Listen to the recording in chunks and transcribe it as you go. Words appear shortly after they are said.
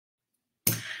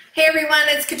Hey everyone,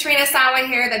 it's Katrina Sawa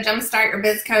here, the Jumpstart Your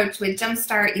Biz Coach with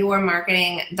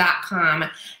jumpstartyourmarketing.com.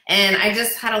 And I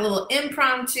just had a little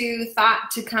impromptu thought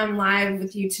to come live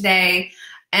with you today.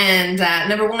 And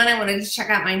number one, I wanted to check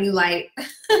out my new light.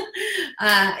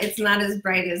 It's not as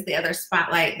bright as the other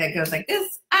spotlight that goes like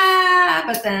this,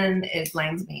 but then it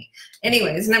blinds me.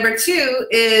 Anyways, number two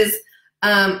is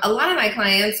a lot of my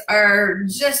clients are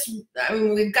just,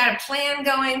 we've got a plan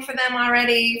going for them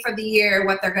already for the year,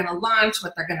 what they're going to launch,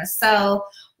 what they're going to sell,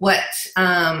 what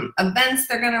events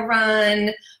they're going to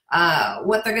run,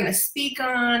 what they're going to speak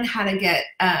on, how to get,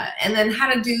 and then how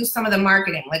to do some of the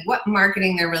marketing, like what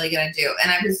marketing they're really going to do.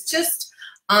 And I was just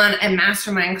on a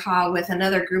mastermind call with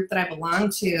another group that I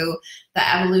belong to,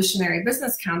 the Evolutionary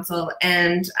Business Council,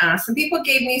 and some people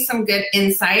gave me some good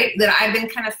insight that I've been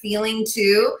kind of feeling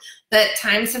too, that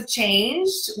times have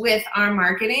changed with our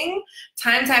marketing.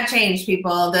 Times have changed,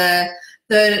 people. The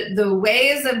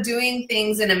ways of doing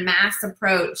things in a mass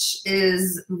approach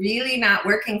is really not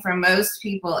working for most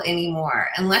people anymore,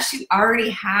 unless you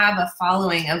already have a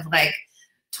following of like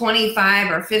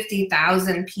 25 or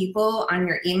 50,000 people on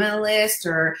your email list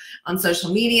or on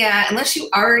social media. Unless you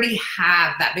already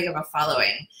have that big of a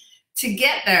following, to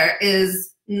get there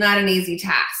is not an easy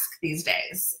task these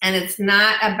days. And it's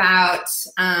not about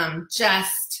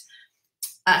just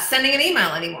sending an email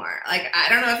anymore. Like, I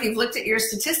don't know if you've looked at your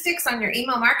statistics on your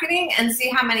email marketing and see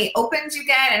how many opens you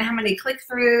get and how many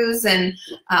click-throughs and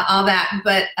all that,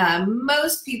 but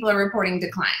most people are reporting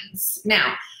declines.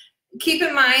 Now, keep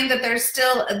in mind that there's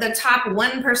still the top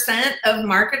 1% of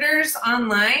marketers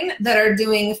online that are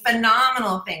doing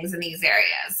phenomenal things in these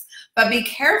areas. But be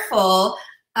careful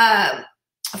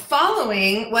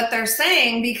following what they're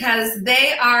saying, because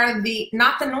they are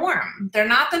not the norm. They're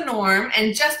not the norm,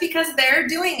 and just because they're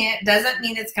doing it doesn't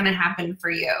mean it's going to happen for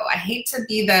you. I hate to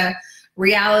be the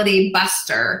reality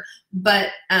buster, but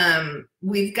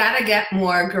we've got to get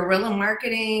more guerrilla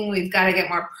marketing. We've got to get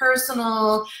more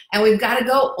personal, and we've got to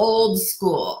go old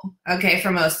school, okay,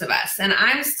 for most of us. And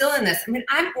I'm still in this. I mean,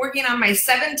 I'm working on my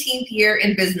 17th year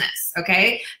in business,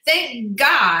 okay? Thank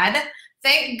God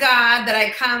that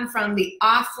I come from the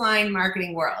offline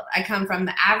marketing world. I come from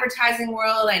the advertising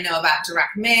world. I know about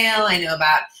direct mail. I know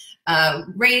about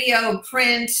radio,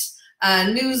 print,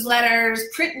 newsletters,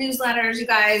 print newsletters, you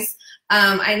guys.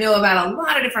 I know about a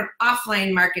lot of different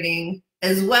offline marketing,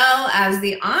 as well as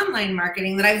the online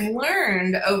marketing that I've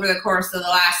learned over the course of the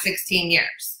last 16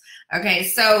 years. Okay,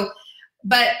 so,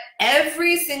 but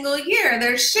every single year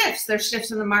there's shifts. There's shifts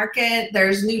in the market.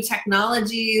 There's new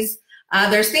technologies.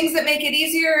 There's things that make it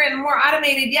easier and more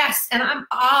automated, yes, and I'm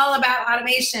all about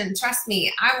automation. Trust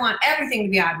me, I want everything to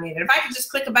be automated. If I could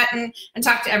just click a button and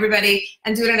talk to everybody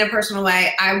and do it in a personal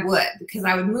way, I would, because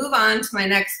I would move on to my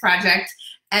next project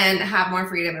and have more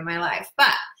freedom in my life.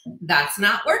 But that's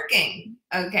not working,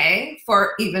 okay,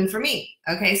 even for me,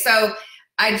 okay? So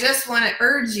I just want to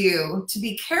urge you to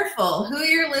be careful who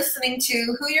you're listening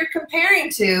to, who you're comparing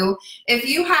to. If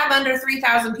you have under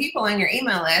 3,000 people on your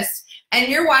email list, and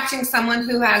you're watching someone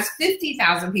who has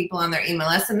 50,000 people on their email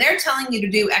list, and they're telling you to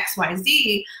do X, Y,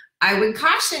 Z, I would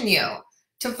caution you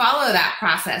to follow that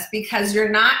process, because you're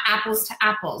not apples to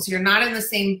apples. You're not in the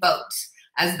same boat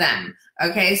as them,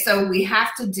 okay? So we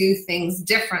have to do things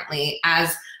differently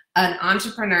as an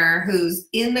entrepreneur who's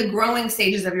in the growing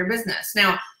stages of your business.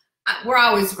 Now, we're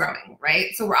always growing,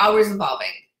 right? So we're always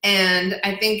evolving. And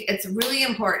I think it's really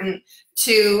important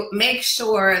to make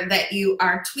sure that you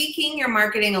are tweaking your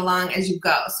marketing along as you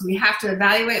go. So we have to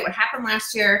evaluate what happened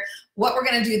last year, what we're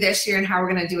going to do this year, and how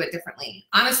we're going to do it differently.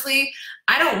 Honestly,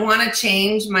 I don't want to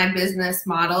change my business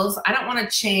models. I don't want to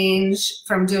change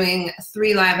from doing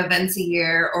 3 live events a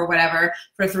year or whatever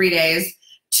for 3 days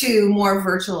to more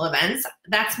virtual events.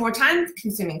 That's more time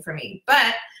consuming for me,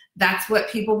 but that's what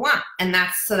people want. And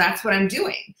so that's what I'm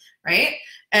doing, right?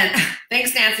 And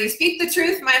thanks, Nancy. Speak the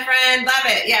truth, my friend. Love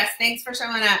it. Yes, thanks for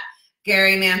showing up,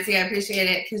 Gary, Nancy. I appreciate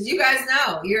it, because you guys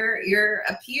know you're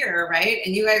a peer, right?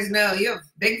 And you guys know you have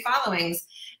big followings,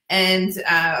 and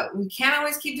we can't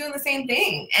always keep doing the same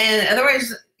thing. And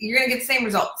otherwise, you're going to get the same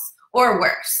results or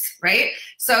worse, right?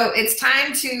 So it's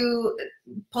time to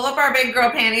pull up our big girl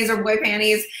panties or boy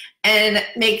panties and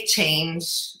make change.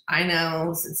 I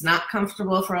know it's not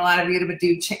comfortable for a lot of you to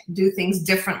do things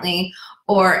differently,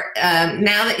 or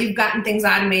now that you've gotten things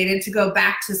automated, to go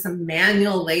back to some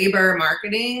manual labor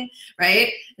marketing,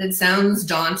 right? That sounds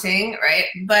daunting, right?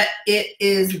 But it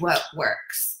is what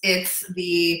works. It's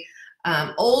the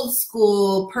old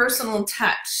school personal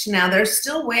touch. Now, there's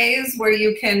still ways where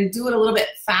you can do it a little bit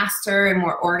faster and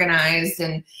more organized,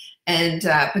 and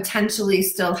potentially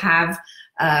still have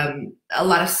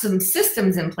some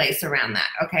systems in place around that,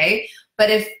 okay? But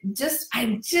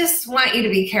I just want you to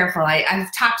be careful.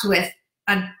 I've talked with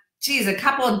a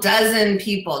couple dozen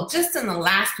people just in the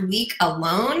last week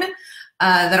alone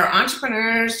that are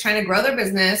entrepreneurs trying to grow their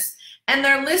business, and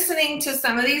they're listening to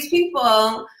some of these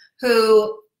people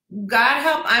who, God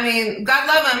help, I mean, God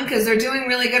love them because they're doing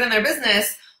really good in their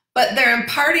business, but they're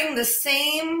imparting the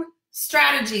same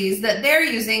strategies that they're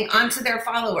using onto their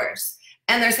followers.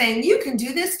 And they're saying, you can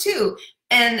do this too.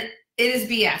 And it is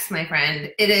BS, my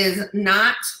friend. It is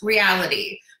not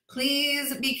reality.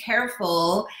 Please be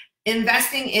careful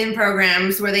investing in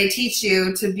programs where they teach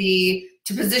you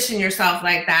to position yourself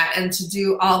like that and to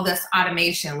do all this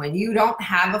automation when you don't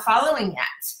have a following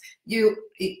yet.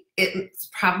 It's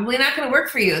probably not going to work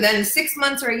for you. Then 6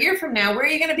 months or a year from now, where are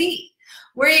you going to be?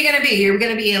 Where are you going to be? You're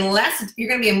going to be you're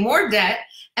going to be in more debt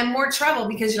and more trouble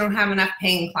because you don't have enough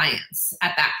paying clients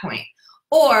at that point.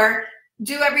 Or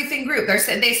do everything group. They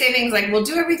say things like, well,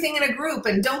 do everything in a group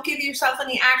and don't give yourself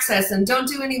any access and don't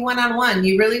do any one-on-one.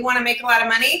 You really want to make a lot of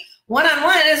money?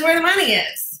 One-on-one is where the money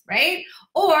is, right?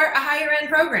 Or a higher end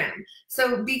program.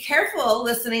 So be careful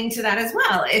listening to that as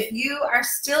well. If you are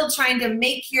still trying to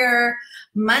make your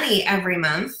money every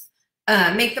month,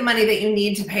 make the money that you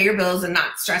need to pay your bills and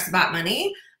not stress about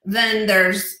money, then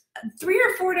there's 3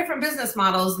 or 4 different business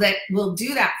models that will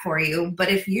do that for you. But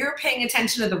if you're paying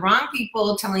attention to the wrong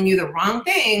people telling you the wrong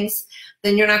things,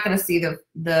 then you're not going to see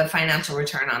the financial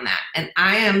return on that. And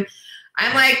I'm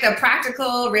like the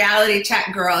practical reality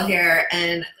check girl here.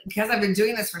 And because I've been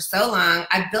doing this for so long,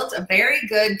 I've built a very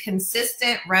good,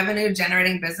 consistent revenue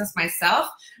generating business myself,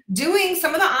 doing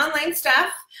some of the online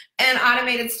stuff and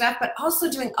automated stuff, but also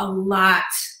doing a lot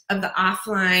of the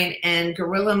offline and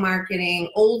guerrilla marketing,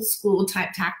 old school type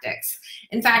tactics.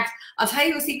 In fact, I'll tell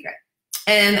you a secret.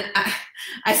 And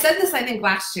I said this, I think,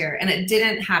 last year, and it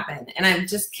didn't happen. And I'm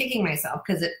just kicking myself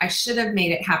because I should have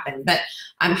made it happen. But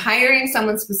I'm hiring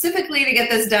someone specifically to get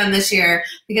this done this year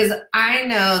because I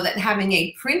know that having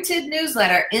a printed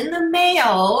newsletter in the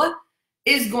mail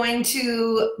is going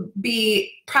to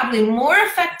be probably more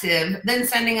effective than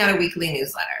sending out a weekly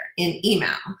newsletter in email.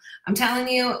 I'm telling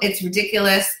you, it's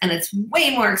ridiculous and it's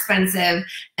way more expensive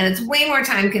and it's way more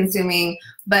time consuming,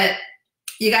 but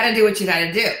you got to do what you got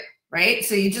to do, right?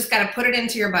 So you just got to put it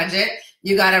into your budget.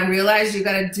 You got to realize you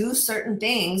got to do certain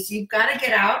things. You've got to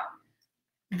get out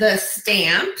the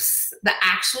stamps, the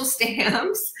actual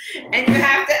stamps, and you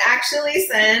have to actually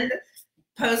send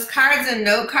postcards and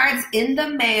note cards in the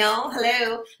mail.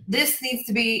 Hello, this needs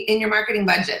to be in your marketing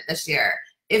budget this year.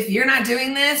 If you're not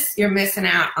doing this, you're missing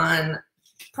out on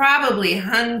probably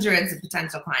hundreds of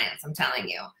potential clients, I'm telling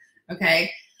you, okay?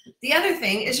 The other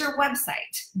thing is your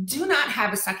website. Do not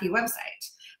have a sucky website.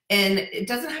 And it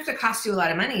doesn't have to cost you a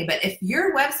lot of money, but if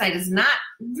your website is not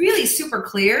really super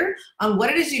clear on what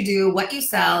it is you do, what you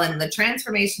sell, and the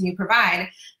transformation you provide,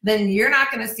 then you're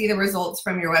not going to see the results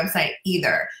from your website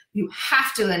either. You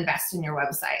have to invest in your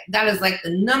website. That is like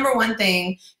the #1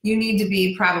 thing you need to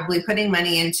be probably putting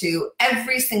money into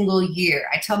every single year.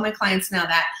 I tell my clients now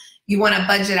that you want to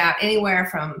budget out anywhere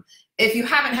from, if you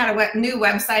haven't had a new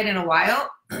website in a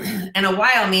while, and a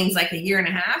while means like a year and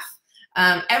a half,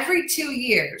 every 2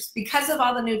 years, because of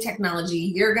all the new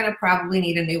technology, you're going to probably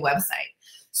need a new website.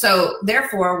 So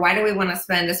therefore, why do we want to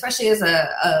spend, especially as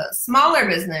a smaller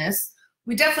business,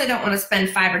 we definitely don't want to spend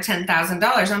 $5,000 or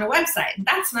 $10,000 on a website.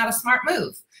 That's not a smart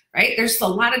move, right? There's a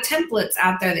lot of templates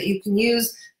out there that you can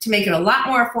use to make it a lot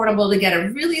more affordable to get a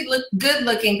really good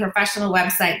looking professional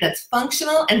website that's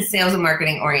functional and sales and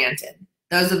marketing oriented.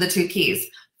 Those are the 2 keys.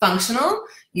 Functional,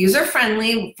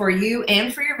 user-friendly for you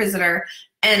and for your visitor,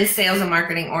 and sales and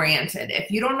marketing oriented.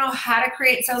 If you don't know how to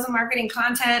create sales and marketing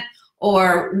content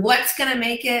or what's gonna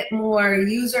make it more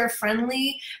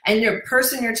user-friendly, and your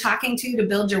person you're talking to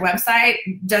build your website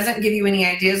doesn't give you any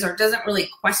ideas or doesn't really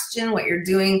question what you're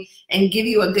doing and give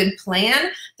you a good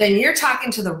plan, then you're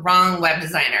talking to the wrong web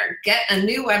designer. Get a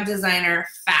new web designer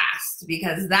fast,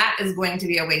 because that is going to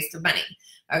be a waste of money,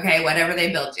 okay, whatever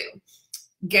they build you.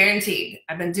 Guaranteed.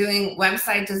 I've been doing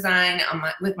website design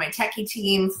with my techie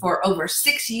team for over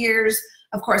 6 years.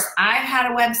 Of course, I've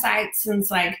had a website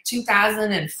since like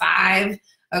 2005.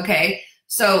 Okay,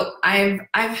 so I've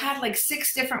had like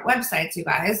 6 different websites, you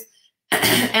guys,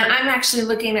 and I'm actually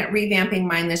looking at revamping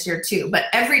mine this year too. But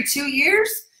every 2 years,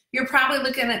 you're probably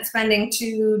looking at spending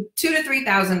 $2,000 to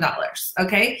 $3,000.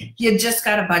 Okay, you just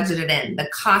got to budget it in. The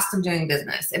cost of doing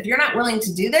business. If you're not willing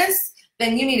to do this,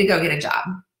 then you need to go get a job.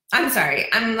 I'm sorry,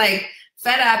 I'm like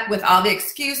fed up with all the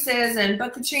excuses and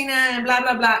but Katrina and blah,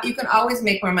 blah, blah. You can always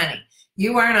make more money.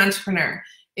 You are an entrepreneur.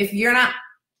 If you're not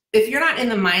if you're not in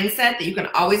the mindset that you can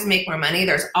always make more money,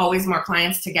 there's always more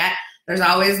clients to get, there's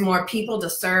always more people to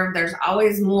serve, there's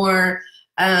always more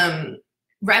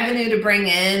revenue to bring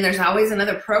in, there's always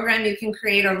another program you can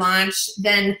create or launch,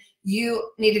 then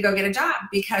you need to go get a job,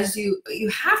 because you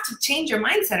have to change your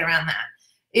mindset around that.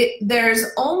 There's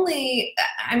only,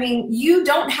 I mean, you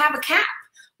don't have a cap.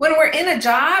 When we're in a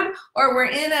job or we're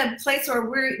in a place where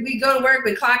we go to work,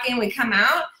 we clock in, we come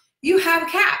out, you have a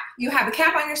cap. You have a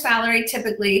cap on your salary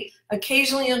typically.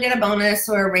 Occasionally you'll get a bonus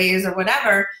or a raise or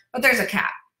whatever, but there's a cap.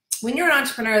 When you're an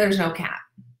entrepreneur, there's no cap,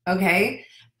 okay?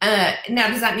 Now,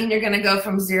 does that mean you're gonna go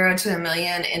from 0 to $1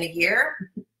 million in a year?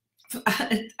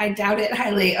 I doubt it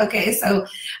highly. Okay, so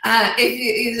does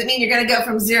it mean you're gonna go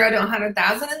from 0 to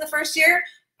 100,000 in the first year?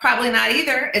 Probably not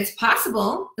either. It's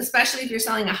possible, especially if you're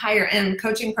selling a higher end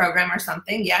coaching program or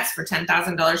something. Yes, for $10,000,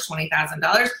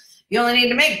 $20,000, you only need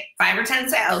to make 5 or 10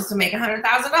 sales to make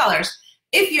 $100,000.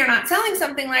 If you're not selling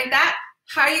something like that,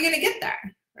 how are you going to get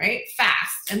there, right?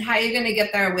 Fast. And how are you going to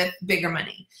get there with bigger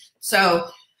money? So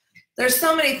there's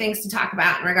so many things to talk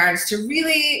about in regards to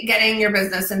really getting your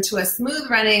business into a smooth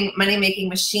running money-making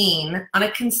machine on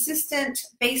a consistent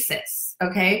basis,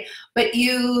 okay? But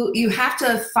you have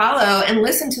to follow and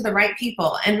listen to the right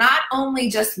people, and not only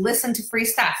just listen to free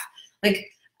stuff. Like,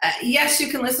 yes, you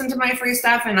can listen to my free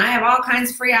stuff, and I have all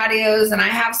kinds of free audios, and I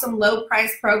have some low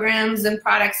price programs and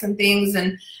products and things,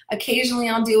 and occasionally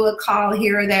I'll do a call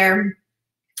here or there.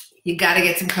 You got to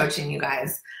get some coaching, you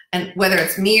guys. And whether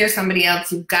it's me or somebody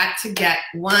else, you've got to get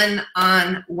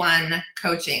one-on-one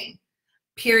coaching,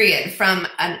 period, from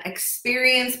an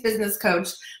experienced business coach,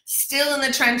 still in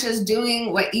the trenches,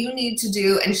 doing what you need to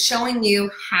do and showing you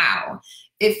how.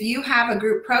 If you have a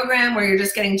group program where you're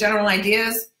just getting general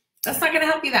ideas, that's not going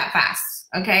to help you that fast,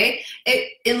 okay?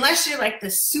 Unless you're like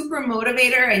the super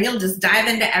motivator and you'll just dive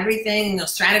into everything and you'll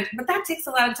strategize, but that takes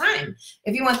a lot of time.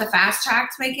 If you want the fast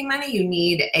track to making money, you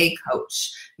need a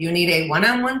coach. You need a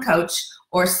one-on-one coach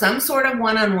or some sort of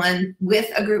one-on-one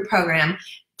with a group program,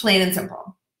 plain and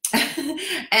simple.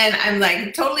 And I'm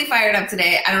like totally fired up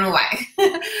today. I don't know why,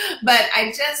 but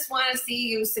I just want to see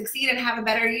you succeed and have a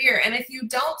better year. And if you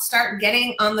don't start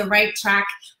getting on the right track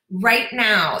right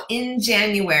now in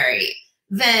January,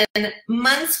 then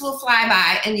months will fly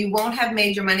by and you won't have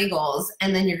made your money goals,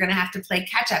 and then you're going to have to play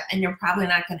catch up, and you're probably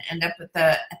not going to end up at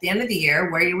the end of the year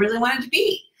where you really wanted to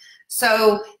be.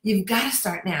 So you've got to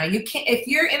start now. You can't, if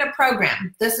you're in a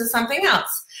program, this is something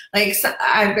else. Like, so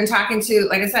I've been talking to,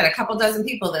 like I said, a couple dozen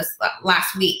people this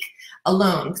last week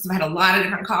alone, because I've had a lot of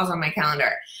different calls on my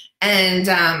calendar. And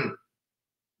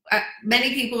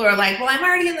many people are like, well, I'm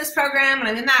already in this program and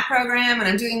I'm in that program and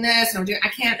I'm doing this and I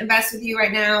can't invest with you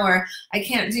right now, or I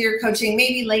can't do your coaching,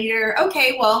 maybe later.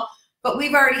 Okay, well, but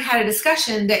we've already had a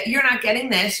discussion that you're not getting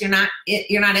this, you're not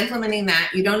implementing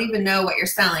that, you don't even know what you're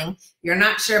selling, you're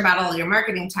not sure about all your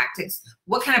marketing tactics.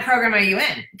 What kind of program are you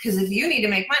in? Because if you need to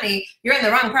make money, you're in the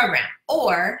wrong program.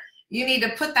 Or you need to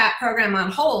put that program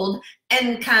on hold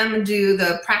and come do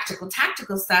the practical,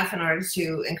 tactical stuff in order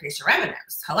to increase your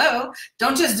revenues. Hello?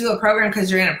 Don't just do a program because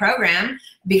you're in a program,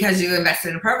 because you invested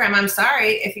in a program. I'm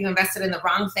sorry if you invested in the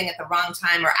wrong thing at the wrong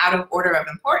time or out of order of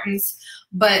importance,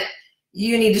 but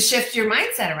you need to shift your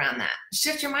mindset around that.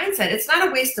 Shift your mindset. It's not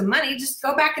a waste of money. Just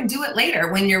go back and do it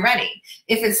later when you're ready.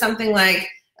 If it's something like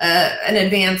an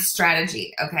advanced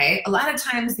strategy, okay? A lot of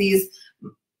times these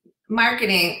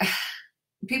marketing,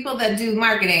 people that do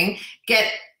marketing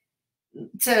get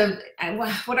to,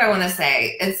 what do I want to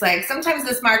say? It's like sometimes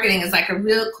this marketing is like a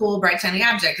real cool, bright, shiny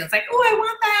object. It's like, oh, I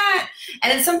want that.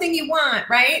 And it's something you want,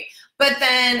 right? But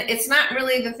then it's not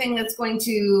really the thing that's going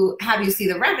to have you see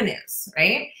the revenues,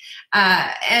 right?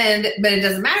 But it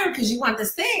doesn't matter because you want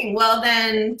this thing. Well,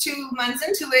 then 2 months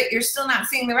into it, you're still not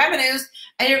seeing the revenues,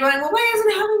 and you're going, well, why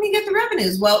isn't it helping me get the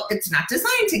revenues? Well, it's not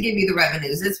designed to give you the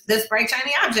revenues. It's this bright,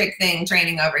 shiny object thing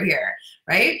training over here,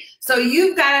 right? So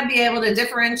you've got to be able to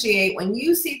differentiate when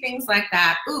you see things like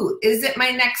that. Ooh, is it my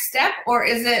next step, or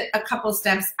is it a couple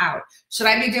steps out? Should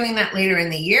I be doing that later in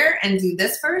the year and do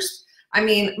this first? I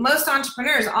mean, most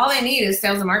entrepreneurs, all they need is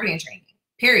sales and marketing training,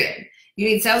 period. You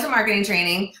need sales and marketing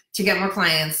training to get more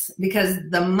clients, because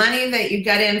the money that you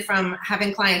get in from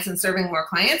having clients and serving more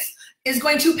clients is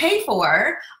going to pay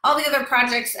for all the other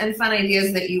projects and fun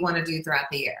ideas that you want to do throughout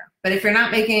the year. But if you're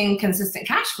not making consistent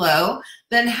cash flow,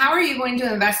 then how are you going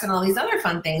to invest in all these other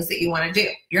fun things that you want to do?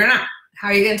 You're not. How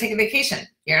are you going to take a vacation?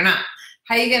 You're not.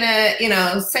 How are you going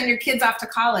to, send your kids off to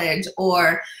college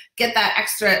or get that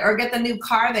extra or get the new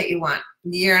car that you want?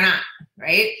 You're not,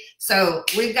 right? So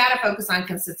we've got to focus on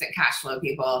consistent cash flow,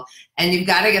 people, and you've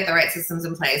got to get the right systems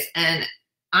in place. And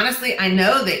honestly, I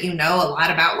know that you know a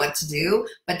lot about what to do,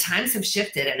 but times have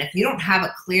shifted. And if you don't have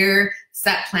a clear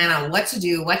set plan on what to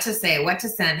do, what to say, what to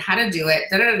send, how to do it,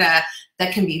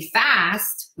 that can be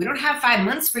fast, we don't have 5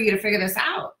 months for you to figure this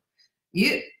out.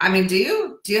 I mean, do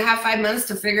you? Do you have 5 months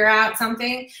to figure out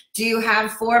something? Do you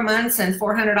have 4 months and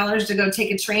 $400 to go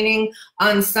take a training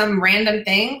on some random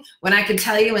thing when I could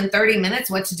tell you in 30 minutes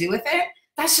what to do with it?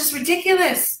 That's just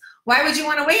ridiculous. Why would you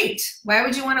want to wait? Why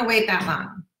would you want to wait that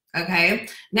long? Okay.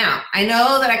 Now, I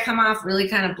know that I come off really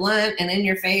kind of blunt and in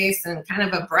your face and kind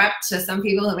of abrupt to some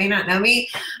people who may not know me,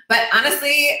 but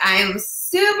honestly, I'm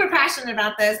super passionate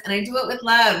about this and I do it with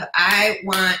love. I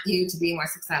want you to be more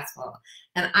successful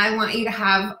and I want you to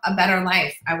have a better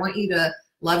life. I want you to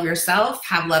love yourself,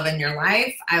 have love in your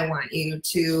life. I want you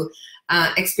to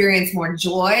experience more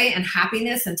joy and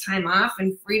happiness and time off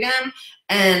and freedom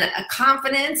and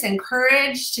confidence and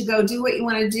courage to go do what you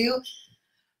want to do.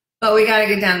 But we got to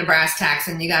get down to brass tacks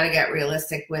and you got to get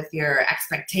realistic with your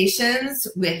expectations,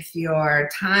 with your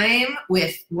time,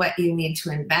 with what you need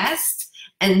to invest,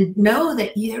 and know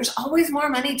that there's always more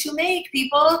money to make,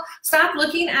 people. Stop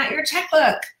looking at your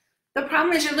checkbook. The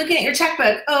problem is you're looking at your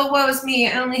checkbook. Oh, woe is me,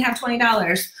 I only have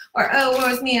 $20. Or, oh, woe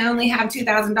is me, I only have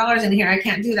 $2,000 in here. I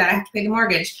can't do that. I have to pay the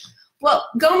mortgage. Well,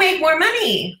 go make more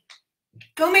money.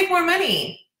 Go make more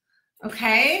money.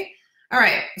 Okay? All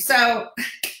right. So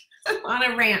I'm on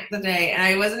a rant today, and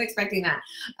I wasn't expecting that.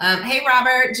 Hey,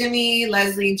 Robert, Jimmy,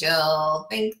 Leslie, Jill,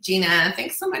 Gina.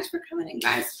 Thanks so much for coming in,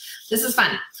 guys. This is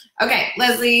fun. Okay,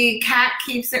 Leslie, Kat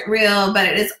keeps it real, but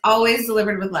it is always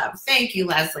delivered with love. Thank you,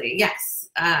 Leslie. Yes,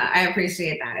 I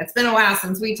appreciate that. It's been a while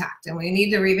since we talked, and we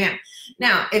need to revamp.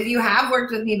 Now, if you have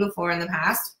worked with me before in the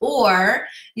past, or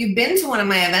you've been to one of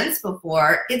my events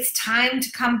before, it's time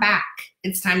to come back.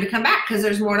 It's time to come back because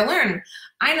there's more to learn.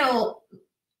 I know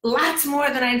lots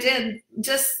more than I did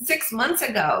just 6 months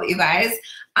ago, you guys.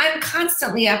 I'm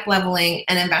constantly up leveling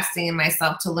and investing in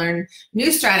myself to learn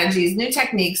new strategies, new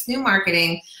techniques, new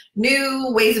marketing,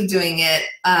 new ways of doing it,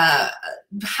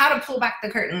 how to pull back the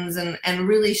curtains and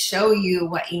really show you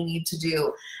what you need to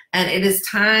do. And it is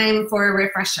time for a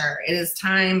refresher. It is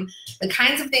time, the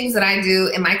kinds of things that I do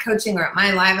in my coaching or at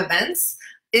my live events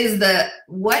is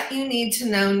what you need to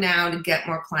know now to get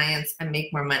more clients and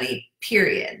make more money,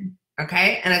 period.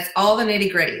 Okay, and it's all the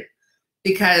nitty gritty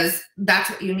because that's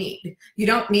what you need. You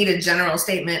don't need a general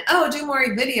statement, oh, do more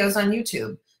videos on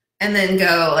YouTube, and then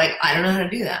go like, I don't know how to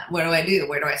do that. What do I do?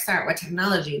 Where do I start? What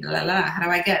technology? Blah, blah, blah. How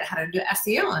to do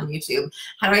SEO on YouTube?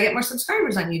 How do I get more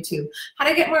subscribers on YouTube? How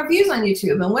do I get more views on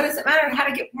YouTube? And what does it matter? How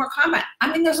to get more comment?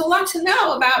 I mean, there's a lot to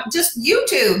know about just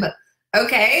YouTube.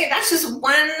 Okay, that's just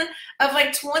one of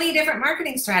like 20 different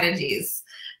marketing strategies.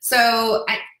 So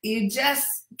you just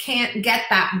can't get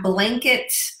that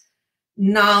blanket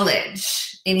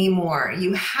knowledge anymore.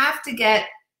 You have to get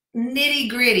nitty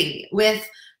gritty with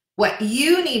what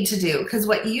you need to do, because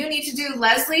what you need to do,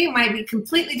 Leslie, might be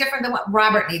completely different than what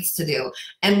Robert needs to do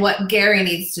and what Gary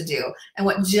needs to do and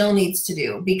what Jill needs to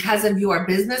do because of your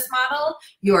business model,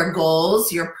 your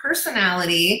goals, your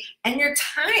personality, and your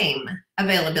time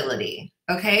availability.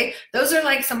 Okay, those are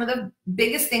like some of the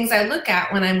biggest things I look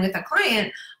at when I'm with a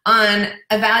client on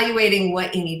evaluating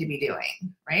what you need to be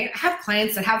doing, right? I have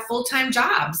clients that have full-time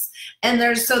jobs, and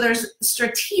there's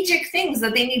strategic things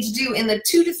that they need to do in the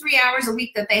 2 to 3 hours a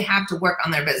week that they have to work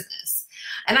on their business.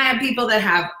 And I have people that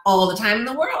have all the time in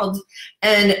the world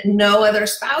and no other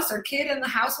spouse or kid in the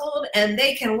household, and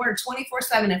they can work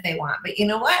 24/7 if they want. But you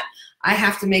know what? I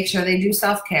have to make sure they do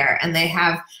self-care and they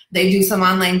do some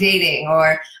online dating,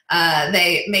 or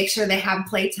they make sure they have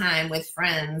playtime with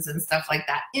friends and stuff like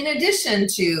that, in addition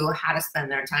to how to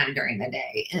spend their time during the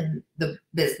day in the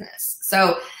business.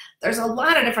 So there's a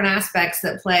lot of different aspects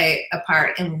that play a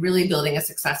part in really building a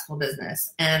successful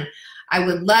business. And I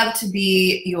would love to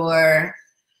be your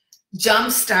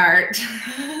jumpstart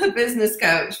business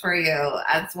coach for you.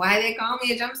 That's why they call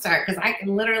me a jumpstart, because I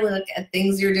can literally look at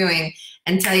things you're doing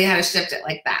and tell you how to shift it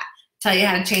like that, tell you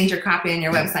how to change your copy on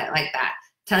your website like that,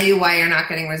 tell you why you're not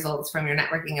getting results from your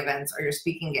networking events or your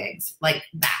speaking gigs like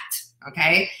that,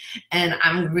 okay? And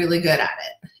I'm really good at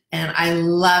it, and I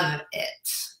love it,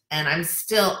 and I'm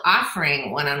still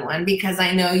offering one-on-one because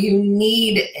I know you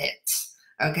need it.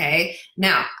 Okay,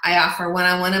 now I offer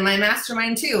one-on-one in my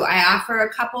mastermind too. I offer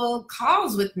a couple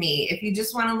calls with me if you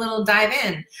just want a little dive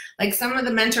in. Like some of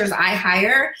the mentors I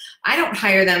hire, I don't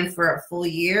hire them for a full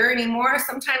year anymore.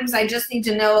 Sometimes I just need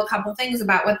to know a couple things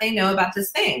about what they know about this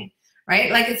thing,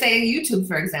 right? Like say YouTube,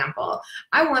 for example.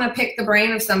 I want to pick the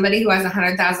brain of somebody who has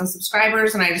 100,000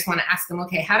 subscribers, and I just want to ask them,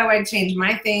 okay, how do I change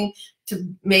my thing to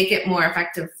make it more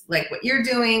effective, like what you're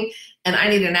doing, and I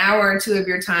need an hour or two of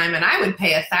your time, and I would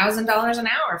pay $1,000 an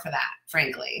hour for that,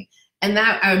 frankly. And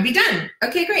that I would be done.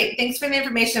 Okay, great. Thanks for the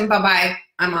information. Bye-bye.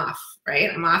 I'm off,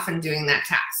 right? I'm off and doing that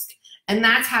task. And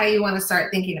that's how you want to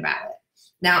start thinking about it.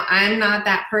 Now, I'm not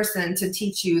that person to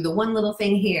teach you the one little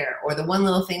thing here or the one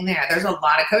little thing there. There's a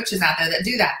lot of coaches out there that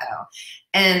do that, though.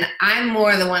 And I'm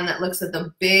more the one that looks at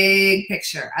the big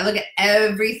picture. I look at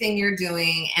everything you're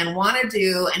doing and want to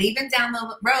do, and even down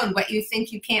the road, what you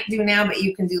think you can't do now but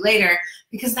you can do later,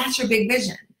 because that's your big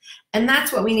vision. And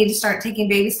that's what we need to start taking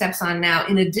baby steps on now,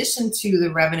 in addition to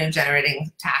the revenue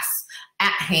generating tasks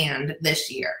at hand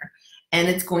this year. And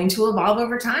it's going to evolve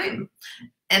over time.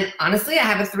 And honestly, I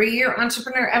have a 3-year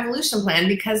entrepreneur evolution plan,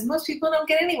 because most people don't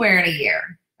get anywhere in a year,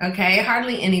 okay?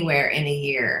 Hardly anywhere in a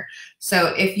year.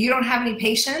 So if you don't have any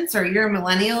patience, or you're a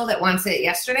millennial that wants it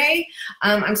yesterday,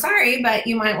 I'm sorry, but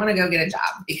you might want to go get a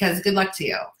job, because good luck to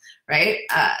you, right?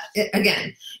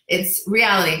 Again, it's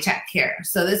reality check here.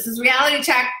 So this is reality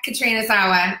check, Katrina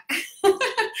Sawa,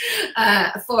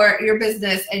 for your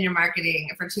business and your marketing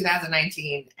for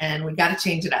 2019, and we've got to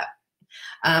change it up.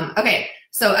 Okay,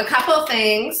 so a couple of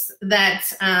things that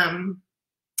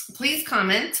please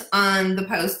comment on the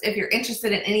post if you're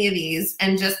interested in any of these,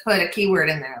 and just put a keyword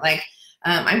in there. Like,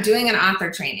 I'm doing an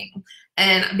author training,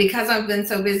 and because I've been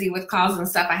so busy with calls and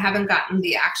stuff, I haven't gotten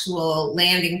the actual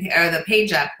landing or the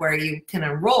page up where you can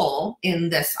enroll in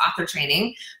this author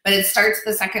training, but it starts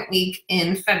the second week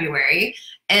in February,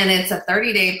 and it's a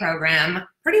 30-day program,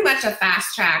 pretty much a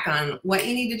fast track on what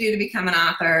you need to do to become an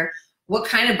author, what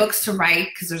kind of books to write,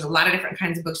 because there's a lot of different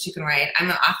kinds of books you can write. I'm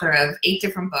the author of 8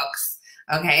 different books,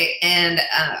 okay? And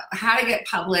how to get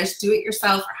published, do it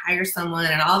yourself or hire someone,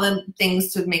 and all the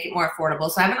things to make it more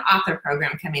affordable. So I have an author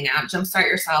program coming out, Jumpstart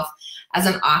Yourself as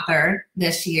an Author,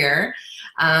 this year.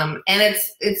 And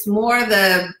it's more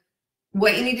the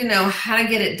what you need to know, how to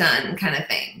get it done kind of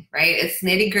thing, right? It's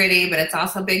nitty gritty, but it's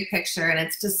also big picture, and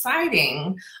it's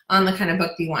deciding on the kind of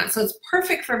book you want. So it's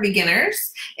perfect for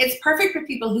beginners. It's perfect for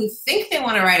people who think they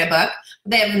want to write a book, but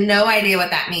they have no idea what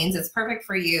that means. It's perfect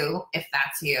for you if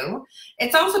that's you.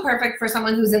 It's also perfect for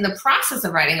someone who's in the process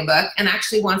of writing a book and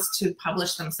actually wants to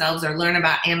publish themselves or learn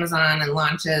about Amazon and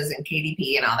launches and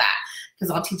KDP and all that, because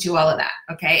I'll teach you all of that,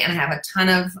 okay? And I have a ton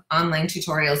of online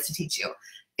tutorials to teach you.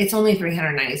 It's only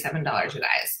 $397, you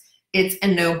guys. It's a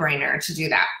no-brainer to do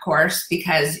that course,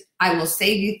 because I will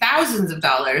save you thousands of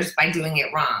dollars by doing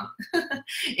it wrong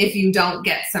if you don't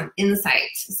get some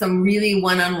insight, some really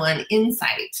one-on-one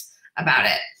insight about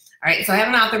it. All right, so I have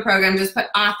an author program. Just put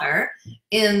author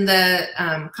in the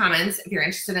comments if you're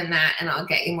interested in that, and I'll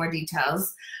get you more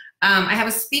details. I have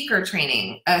a speaker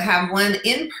training. I have one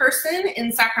in person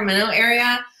in Sacramento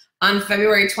area on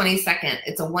February 22nd.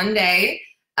 It's a one-day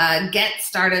get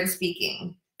started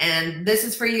speaking. And this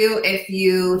is for you if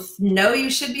you know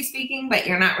you should be speaking, but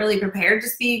you're not really prepared to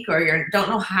speak, or you don't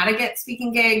know how to get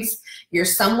speaking gigs. You're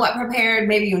somewhat prepared.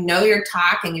 Maybe you know your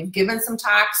talk and you've given some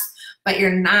talks, but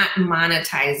you're not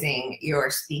monetizing your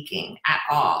speaking at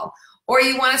all. Or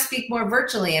you want to speak more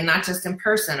virtually and not just in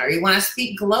person, or you want to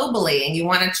speak globally and you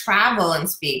want to travel and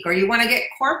speak, or you want to get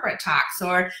corporate talks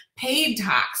or paid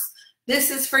talks.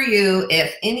 This is for you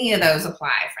if any of those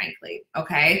apply, frankly,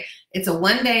 okay? It's a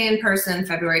one-day in person,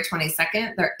 February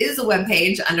 22nd. There is a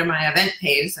webpage under my event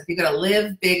page. So if you go to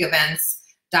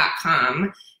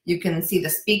livebigevents.com, you can see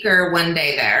the speaker one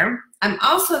day there. I'm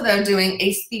also, though, doing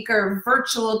a speaker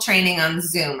virtual training on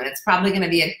Zoom, and it's probably going to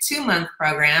be a 2-month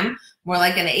program, more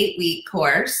like an 8-week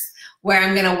course, where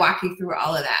I'm going to walk you through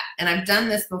all of that. And I've done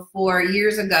this before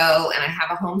years ago, and I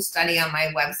have a home study on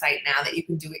my website now that you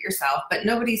can do it yourself, but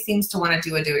nobody seems to want to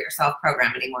do a do-it-yourself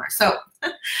program anymore. So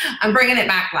I'm bringing it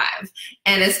back live,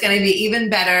 and it's going to be even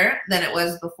better than it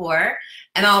was before,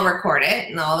 and I'll record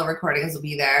it, and all the recordings will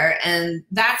be there, and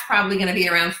that's probably going to be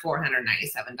around $497.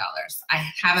 I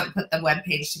haven't put the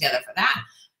webpage together for that,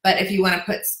 but if you want to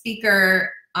put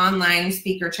online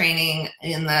speaker training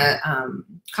in the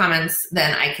comments,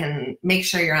 then I can make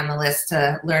sure you're on the list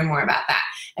to learn more about that,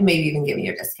 and maybe even give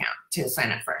you a discount to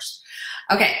sign up first.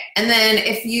 Okay, and then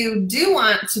if you do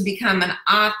want to become an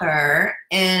author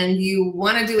and you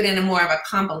want to do it in a more of a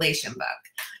compilation book,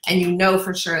 and you know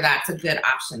for sure that's a good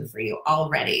option for you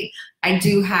already, I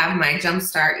do have my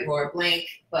Jumpstart Your Blank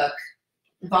book,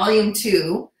 Volume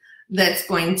 2, that's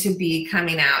going to be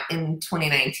coming out in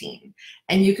 2019.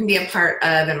 And you can be a part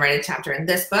of and write a chapter in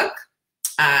this book.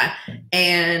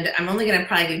 And I'm only going to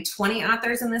probably do 20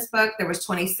 authors in this book. There was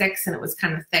 26, and it was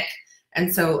kind of thick.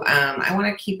 And so I want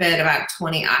to keep it about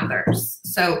 20 authors.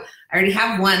 So I already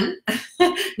have one.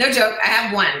 No joke, I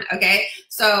have one, okay?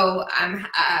 So I'm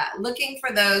looking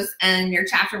for those, and your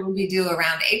chapter will be due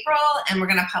around April, and we're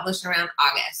gonna publish around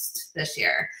August this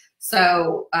year.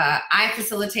 So I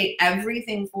facilitate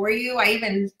everything for you. I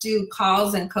even do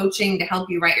calls and coaching to help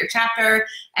you write your chapter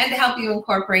and to help you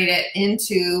incorporate it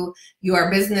into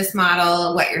your business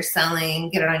model, what you're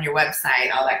selling, get it on your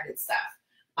website, all that good stuff.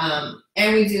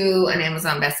 And we do an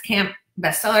Amazon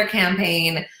bestseller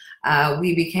campaign.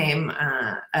 We became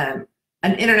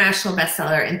an international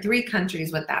bestseller in 3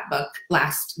 countries with that book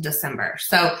last December.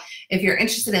 So if you're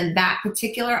interested in that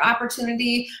particular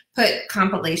opportunity, put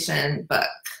compilation book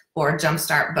or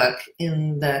jumpstart book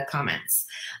in the comments.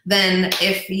 Then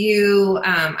if you,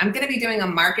 I'm gonna be doing a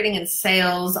marketing and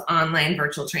sales online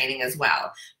virtual training as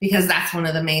well, because that's one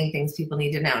of the main things people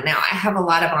need to know. Now, I have a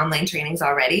lot of online trainings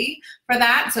already for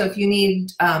that. So if you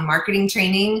need marketing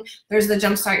training, there's the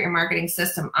Jumpstart Your Marketing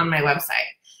System on my website.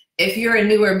 If you're a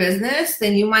newer business,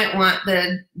 then you might want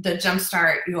the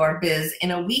Jumpstart Your Biz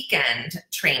in a Weekend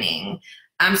training.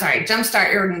 I'm sorry,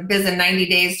 Jumpstart Your Biz in 90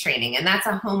 Days training. And that's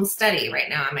a home study right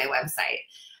now on my website.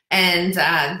 And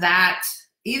that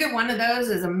either one of those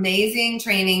is amazing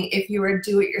training if you're a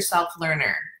do-it-yourself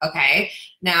learner, okay?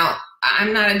 Now,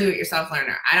 I'm not a do-it-yourself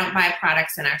learner. I don't buy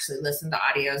products and actually listen to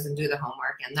audios and do the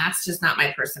homework, and that's just not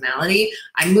my personality.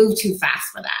 I move too fast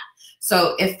for that.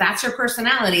 So if that's your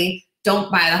personality,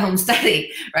 don't buy the home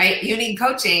study, right? You need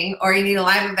coaching, or you need a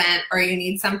live event, or you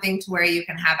need something to where you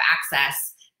can have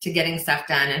access to getting stuff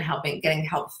done and getting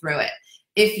help through it.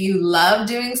 If you love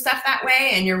doing stuff that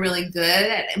way and you're really good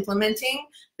at implementing,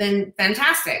 then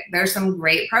fantastic. There's some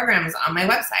great programs on my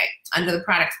website under the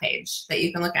products page that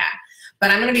you can look at.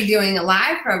 But I'm gonna be doing a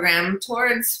live program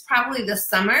towards probably the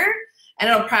summer, and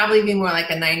it'll probably be more like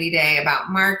a 90-day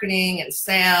about marketing and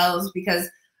sales, because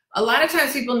a lot of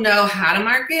times people know how to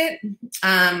market,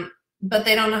 but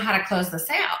they don't know how to close the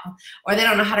sale, or they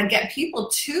don't know how to get people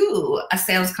to a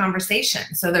sales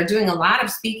conversation. So they're doing a lot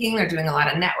of speaking, they're doing a lot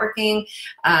of networking,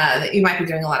 you might be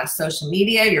doing a lot of social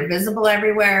media, you're visible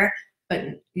everywhere,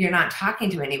 but you're not talking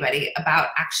to anybody about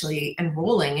actually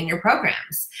enrolling in your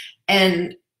programs.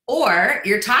 Or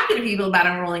you're talking to people about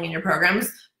enrolling in your programs,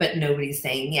 but nobody's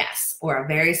saying yes, or a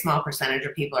very small percentage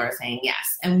of people are saying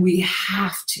yes. And you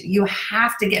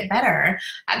have to get better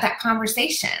at that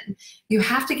conversation. You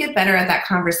have to get better at that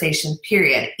conversation,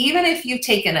 period. Even if you've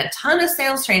taken a ton of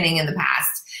sales training in the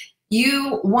past,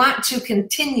 you want to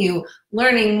continue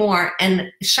learning more and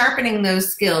sharpening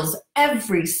those skills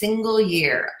every single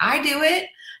year. I do it.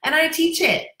 And I teach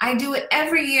it. I do it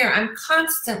every year. I'm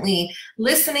constantly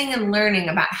listening and learning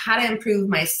about how to improve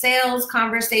my sales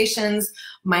conversations,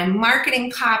 my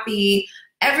marketing copy,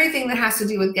 everything that has to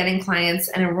do with getting clients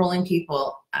and enrolling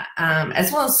people,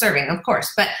 as well as serving, of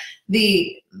course. But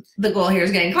the goal here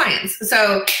is getting clients.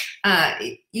 So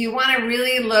you want to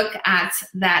really look at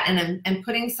that and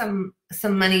putting some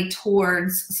money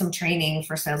towards some training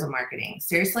for sales and marketing.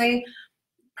 Seriously.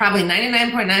 Probably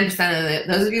 99.9% of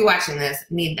those of you watching this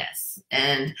need this,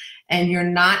 and you're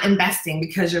not investing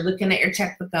because you're looking at your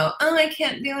checkbook going, oh, I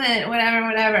can't do it,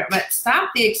 whatever. But stop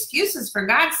the excuses, for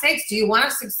God's sakes. Do you want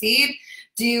to succeed?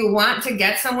 Do you want to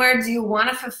get somewhere? Do you want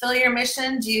to fulfill your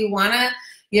mission? Do you want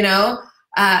to,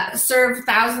 serve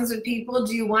thousands of people?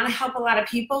 Do you want to help a lot of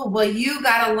people? Well, you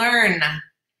got to learn.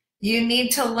 You need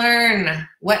to learn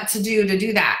what to do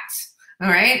that. All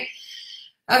right.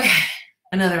 Okay.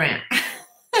 Another rant.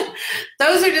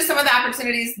 Those are just some of the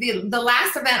opportunities. The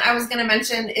last event I was going to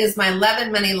mention is my Love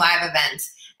and Money Live event.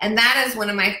 And that is one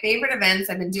of my favorite events.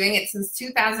 I've been doing it since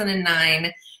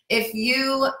 2009. If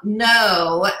you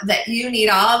know that you need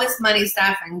all this money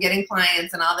stuff and getting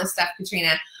clients and all this stuff,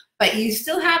 Katrina, but you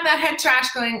still have that head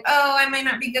trash going, oh, I might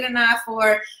not be good enough,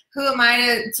 or who am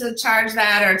I to charge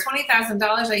that, or $20,000,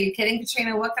 are you kidding,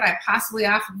 Katrina? What could I possibly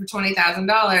offer for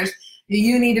 $20,000?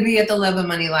 You need to be at the Love and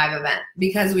Money Live event,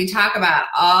 because we talk about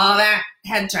all that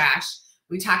head trash.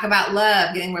 We talk about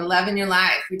love, getting more love in your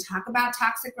life. We talk about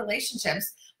toxic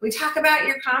relationships. We talk about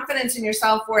your confidence in your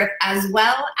self-worth, as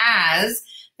well as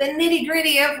the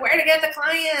nitty-gritty of where to get the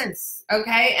clients,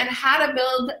 okay, and how to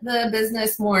build the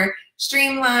business more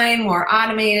streamlined, more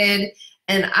automated.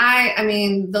 And I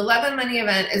mean, the Love and Money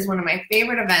event is one of my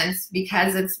favorite events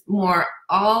because it's more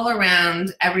all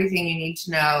around everything you need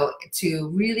to know to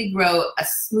really grow a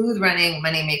smooth running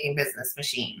money-making business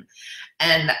machine.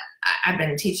 And I've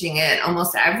been teaching it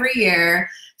almost every year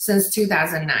since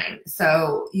 2009.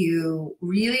 So you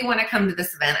really want to come to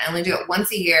this event. I only do it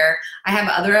once a year. I have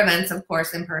other events, of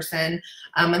course, in person,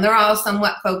 and they're all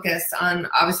somewhat focused on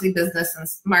obviously business and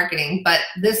marketing, but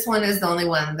this one is the only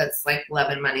one that's like Love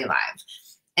and Money Live.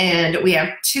 And we have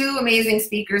 2 amazing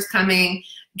speakers coming.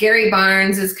 Gary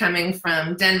Barnes is coming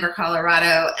from Denver,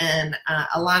 Colorado, and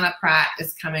Alana Pratt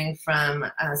is coming from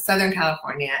Southern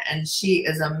California, and she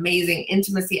is an amazing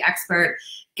intimacy expert.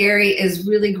 Gary is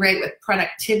really great with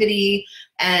productivity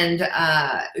and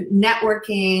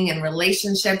networking and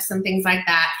relationships and things like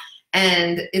that.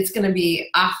 And it's going to be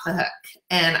off the hook.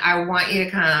 And I want you to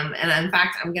come. And in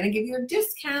fact, I'm going to give you a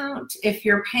discount if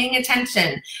you're paying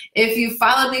attention. If you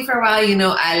followed me for a while, you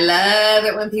know I love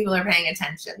it when people are paying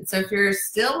attention. So if you're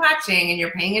still watching and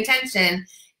you're paying attention,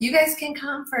 you guys can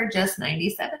come for just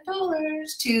 $97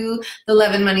 to the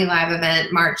Love and Money Live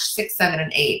event, March 6, 7,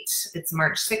 and 8. It's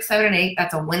March 6, 7, and 8.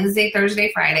 That's a Wednesday, Thursday,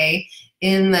 Friday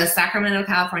in the Sacramento,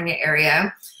 California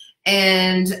area.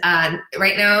 And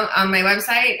right now on my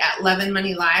website at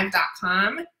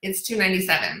loveandmoneylive.com, it's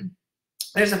 $297.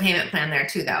 There's a payment plan there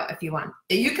too, though, if you want.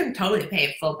 You can totally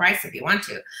pay full price if you want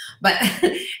to. But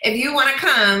if you want to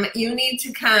come, you need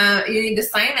to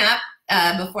sign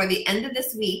up before the end of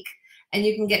this week, and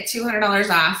you can get $200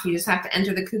 off. You just have to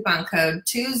enter the coupon code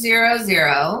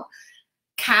 200,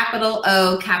 capital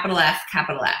O, capital F,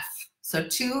 capital F. So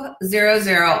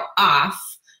 200 off,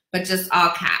 but just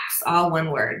all caps, all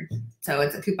one word. So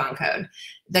it's a coupon code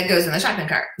that goes in the shopping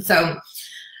cart. So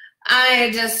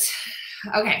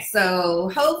okay, so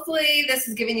hopefully this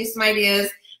is giving you some ideas.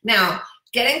 Now,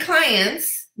 getting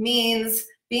clients means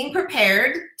being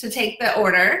prepared to take the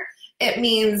order. It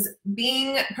means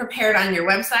being prepared on your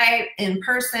website, in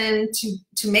person,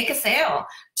 to make a sale,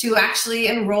 to actually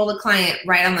enroll a client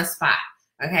right on the spot.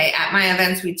 Okay, at my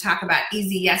events, we talk about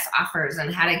easy yes offers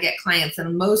and how to get clients.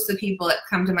 And most of the people that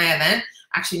come to my event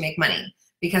actually make money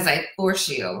because I force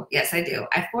you, yes, I do.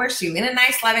 I force you in a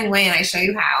nice, loving way, and I show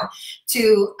you how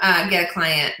to get a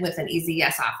client with an easy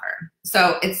yes offer.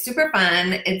 So it's super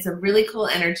fun. It's a really cool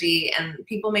energy, and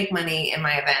people make money in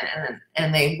my event,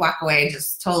 and they walk away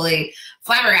just totally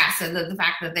flabbergasted at the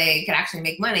fact that they could actually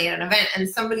make money at an event, and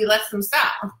somebody lets them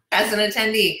sell as an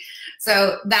attendee.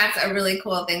 So that's a really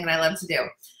cool thing that I love to do.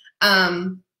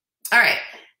 All right,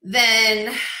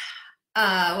 then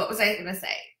what was I gonna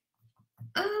say?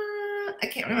 I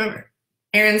can't remember.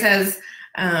 Erin says,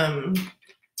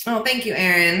 oh, thank you,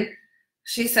 Erin.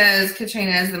 She says,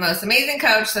 Katrina is the most amazing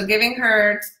coach, so giving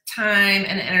her time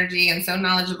and energy and so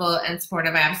knowledgeable and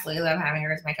supportive. I absolutely love having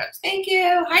her as my coach. Thank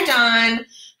you. Hi, John.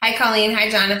 Hi, Colleen. Hi,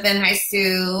 Jonathan. Hi,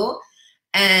 Sue.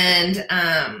 And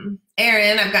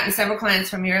Erin, I've gotten several clients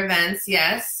from your events.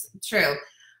 Yes, true.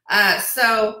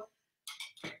 So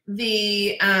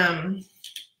the,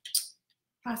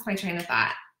 lost my train of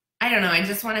thought. I don't know. I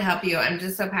just want to help you. I'm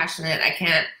just so passionate. I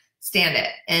can't stand it.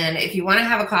 And if you want to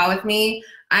have a call with me,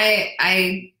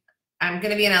 I'm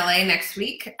going to be in LA next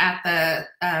week at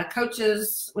the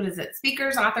coaches,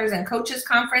 Speakers, Authors, and Coaches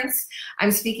Conference.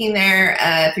 I'm speaking there.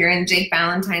 If you're in Jake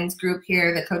Ballantyne's group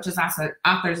here, the Coaches,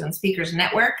 Authors, and Speakers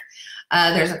Network,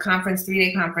 there's a conference,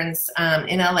 3-day conference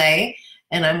in LA.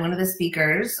 And I'm one of the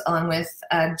speakers along with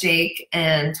Jake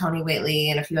and Tony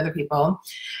Waitley and a few other people.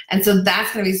 And so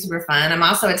that's going to be super fun. I'm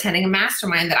also attending a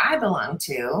mastermind that I belong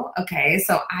to. Okay,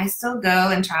 so I still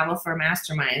go and travel for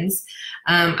masterminds.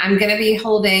 I'm going to be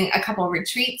holding a couple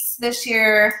retreats this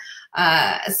year.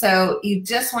 So you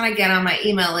just want to get on my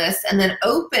email list and then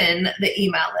open the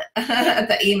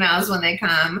the emails when they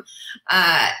come,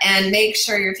 and make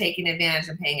sure you're taking advantage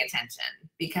and paying attention,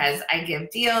 because I give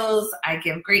deals, I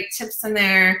give great tips in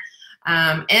there.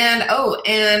 And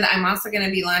I'm also going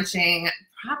to be launching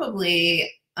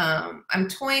probably, I'm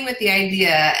toying with the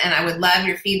idea, and I would love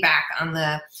your feedback on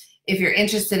if you're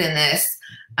interested in this,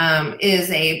 is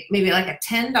maybe like a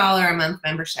 $10 a month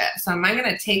membership. So I'm going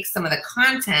to take some of the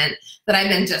content that I've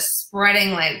been just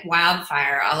spreading like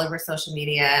wildfire all over social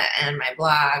media and my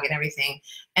blog and everything,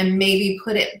 and maybe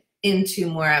put it into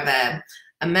more of a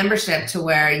membership to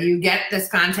where you get this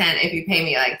content if you pay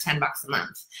me like $10 a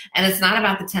month. And it's not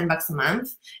about the $10 a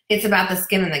month. It's about the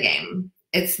skin in the game.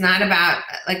 It's not about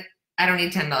like, I don't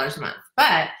need $10 a month,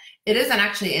 but it is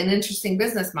actually an interesting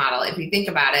business model if you think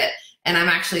about it. And I'm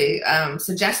actually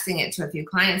suggesting it to a few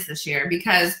clients this year,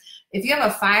 because if you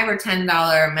have a $5 or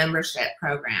 $10 membership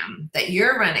program that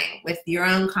you're running with your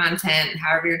own content,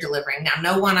 however you're delivering, now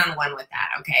no one-on-one with that,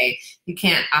 okay? You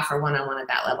can't offer one-on-one at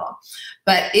that level.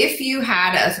 But if you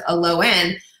had a low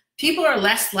end, people are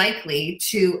less likely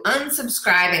to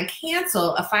unsubscribe and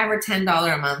cancel a $5 or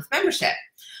 $10 a month membership.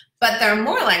 but they're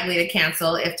more likely to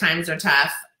cancel if times are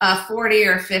tough, a $40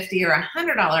 or $50 or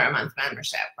 $100 a month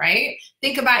membership, right?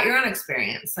 Think about your own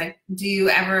experience. Like, do you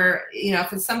ever, you know,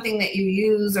 if it's something that you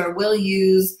use or will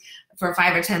use for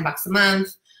 $5 or $10 a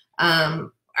month,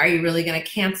 are you really going to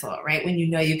cancel, right? When you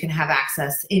know you can have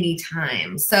access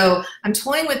anytime. So I'm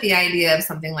toying with the idea of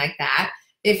something like that.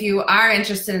 If you are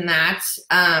interested in that,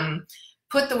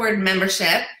 put the word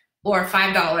membership or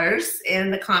 $5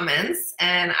 in the comments,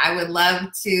 and I would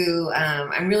love to,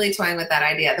 I'm really toying with that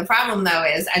idea. The problem though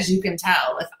is, as you can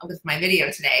tell with my video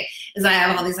today, is I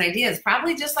have all these ideas,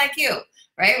 probably just like you,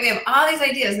 right? We have all these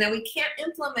ideas. Now we can't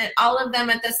implement all of them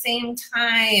at the same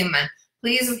time.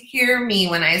 Please hear me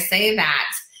when I say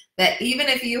that even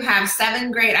if you have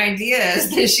 7 great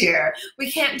ideas this year,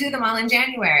 we can't do them all in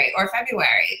January or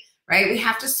February. Right? We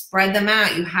have to spread them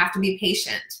out. You have to be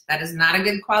patient. That is not a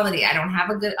good quality. I don't have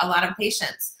a lot of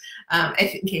patience,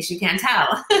 in case you can't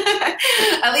tell.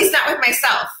 At least not with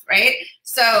myself, right?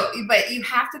 So, but you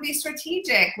have to be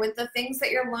strategic with the things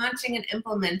that you're launching and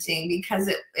implementing, because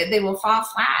they will fall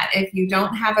flat if you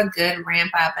don't have a good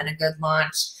ramp up and a good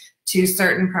launch to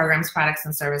certain programs, products,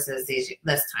 and services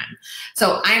this time.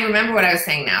 So I remember what I was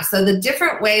saying now. So the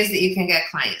different ways that you can get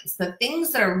clients, the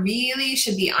things that really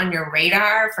should be on your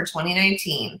radar for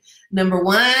 2019. Number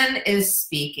 1 is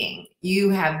speaking.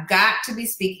 You have got to be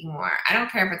speaking more. I don't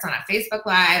care if it's on a Facebook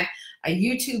Live, a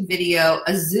YouTube video,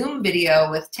 a Zoom video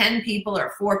with 10 people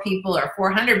or 4 people or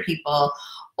 400 people,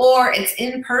 or it's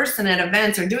in person at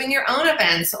events or doing your own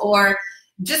events, or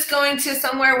just going to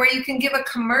somewhere where you can give a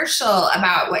commercial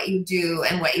about what you do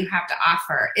and what you have to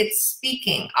offer. It's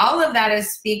speaking. All of that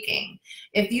is speaking.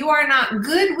 If you are not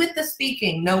good with the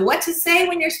speaking, know what to say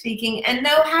when you're speaking, and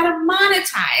know how to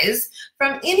monetize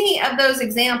from any of those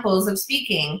examples of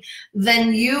speaking,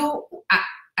 then you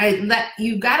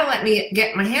gotta let me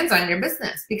get my hands on your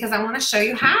business, because I want to show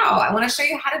you how. I want to show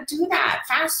you how to do that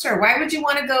faster. Why would you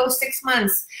want to go 6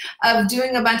 months of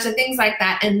doing a bunch of things like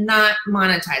that and not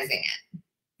monetizing it?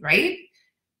 Right?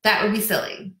 That would be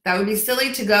silly. That would be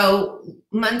silly to go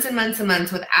months and months and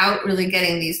months without really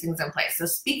getting these things in place. So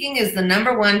speaking is the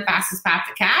number 1 fastest path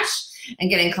to cash and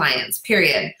getting clients,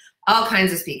 period. All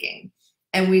kinds of speaking.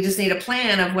 And we just need a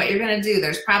plan of what you're going to do.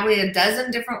 There's probably a dozen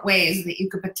different ways that you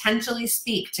could potentially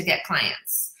speak to get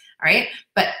clients. All right?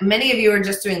 But many of you are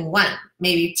just doing 1,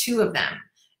 maybe 2 of them.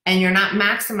 And you're not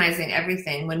maximizing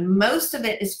everything when most of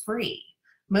it is free.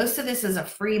 Most of this is a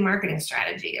free marketing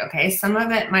strategy, okay? Some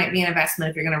of it might be an investment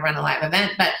if you're gonna run a live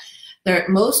event, but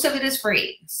most of it is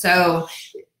free. So,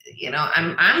 you know,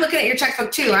 I'm looking at your checkbook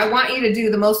too. I want you to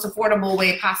do the most affordable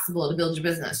way possible to build your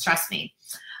business, trust me.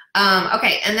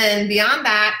 Okay, and then beyond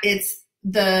that, it's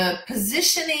the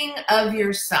positioning of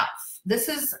yourself. This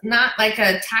is not like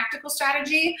a tactical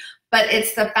strategy, but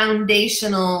it's the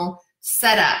foundational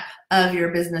setup of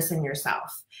your business and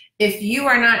yourself. If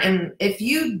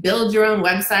you build your own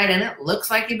website and it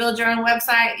looks like you build your own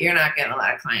website, you're not getting a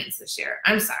lot of clients this year.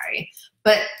 I'm sorry,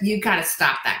 but you got to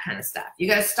stop that kind of stuff. You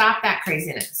got to stop that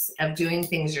craziness of doing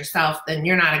things yourself. Then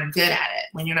you're not good at it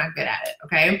when you're not good at it.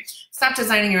 Okay. Stop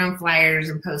designing your own flyers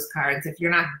and postcards if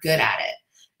you're not good at it.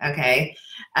 Okay.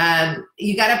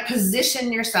 You got to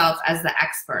position yourself as the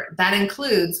expert. That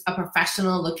includes a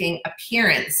professional looking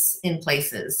appearance in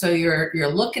places. So your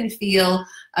look and feel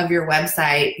of your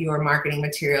website, your marketing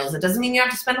materials. It doesn't mean you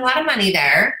have to spend a lot of money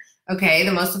there. Okay.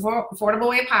 The most affordable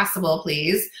way possible,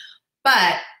 please.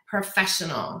 But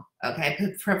professional.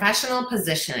 Okay. Professional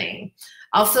positioning.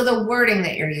 Also the wording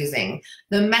that you're using,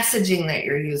 the messaging that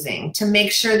you're using to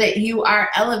make sure that you are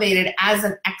elevated as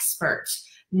an expert,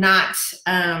 not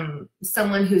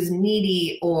someone who's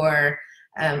needy or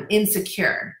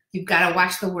insecure. You've got to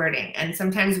watch the wording. And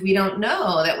sometimes we don't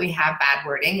know that we have bad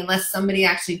wording unless somebody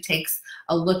actually takes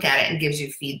a look at it and gives you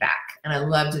feedback. And I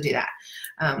love to do that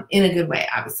in a good way,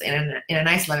 obviously, in a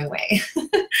nice, loving way.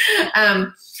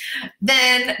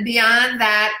 Then beyond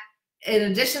that,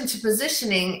 in addition to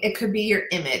positioning, it could be your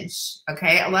image,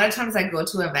 okay? A lot of times I go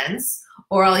to events,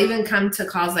 or I'll even come to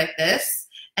calls like this,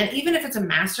 and even if it's a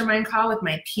mastermind call with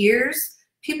my peers,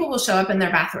 people will show up in their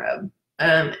bathrobe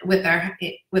with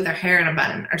their hair in a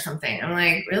bun or something. I'm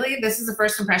like, really? This is the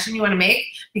first impression you want to make?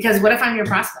 Because what if I'm your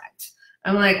prospect?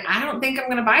 I'm like, I don't think I'm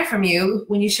going to buy from you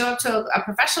when you show up to a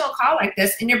professional call like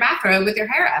this in your bathrobe with your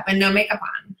hair up and no makeup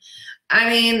on. I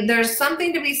mean, there's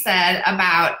something to be said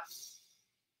about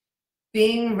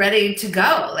being ready to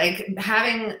go, like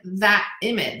having that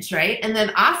image, right? And then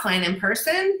offline, in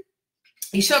person,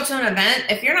 you show up to an event.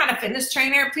 If you're not a fitness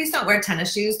trainer, please don't wear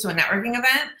tennis shoes to a networking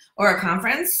event or a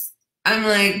conference. I'm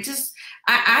like, just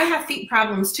I have feet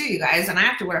problems too, you guys, and I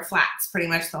have to wear flats pretty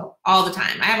much all the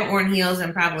time. I haven't worn heels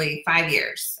in probably 5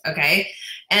 years, okay?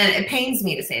 And it pains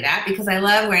me to say that because I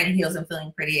love wearing heels and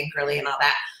feeling pretty and girly and all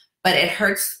that, but it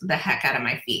hurts the heck out of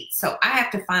my feet. So I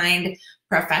have to find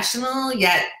professional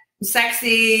yet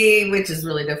sexy, which is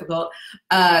really difficult,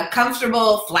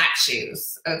 comfortable flat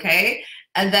shoes, okay?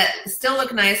 And that still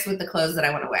look nice with the clothes that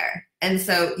I want to wear. And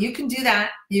so you can do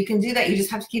that. You can do that. You just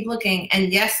have to keep looking.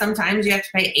 And yes, sometimes you have to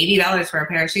pay $80 for a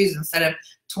pair of shoes instead of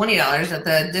 $20 at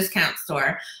the discount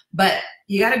store. But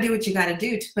you got to do what you got to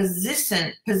do to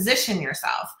position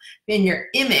yourself in your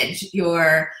image,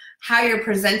 how you're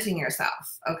presenting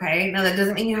yourself, okay? Now, that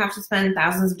doesn't mean you have to spend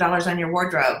thousands of dollars on your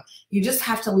wardrobe. You just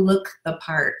have to look the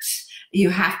part.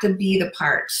 You have to be the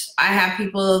part. I have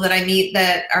people that I meet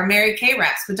that are Mary Kay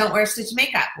reps but don't wear stitch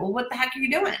makeup. Well, what the heck are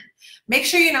you doing? Make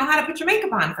sure you know how to put your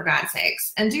makeup on, for God's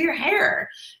sakes, and do your hair.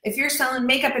 If you're selling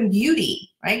makeup and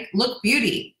beauty, right? Look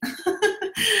beauty.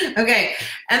 Okay,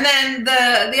 and then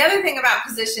the other thing about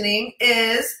positioning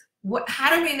is,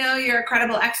 how do we know you're a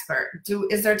credible expert?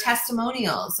 Is there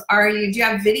testimonials? Do you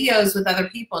have videos with other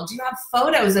people? Do you have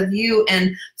photos of you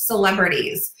and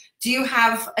celebrities? Do you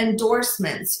have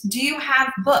endorsements? Do you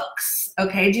have books?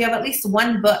 Okay, do you have at least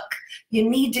one book? You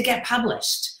need to get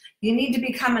published. You need to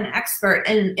become an expert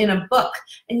in a book,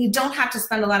 and you don't have to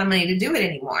spend a lot of money to do it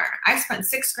anymore. I spent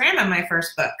 $6,000 on my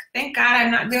first book. Thank God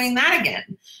I'm not doing that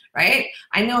again, right?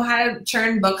 I know how to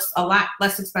churn books a lot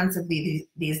less expensively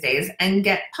these days and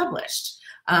get published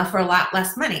for a lot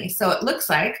less money. So it looks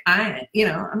like I'm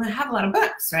gonna have a lot of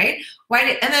books, right?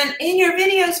 And then in your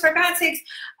videos, for God's sakes,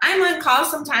 I'm on calls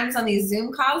sometimes on these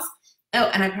Zoom calls. Oh,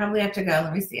 and I probably have to go.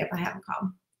 Let me see if I have a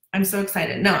call. I'm so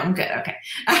excited. No, I'm good. Okay.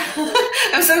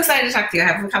 I'm so excited to talk to you. I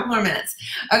have a couple more minutes.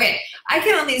 Okay. I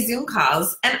get on these Zoom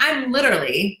calls and I'm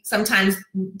literally sometimes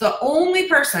the only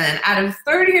person out of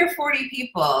 30 or 40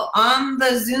 people on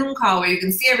the Zoom call where you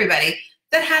can see everybody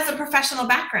that has a professional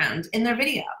background in their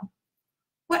video.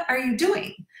 What are you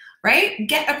doing, right?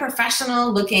 Get a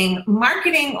professional looking,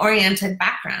 marketing oriented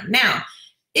background. Now,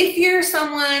 if you're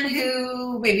someone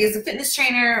who maybe is a fitness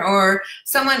trainer or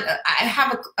someone, I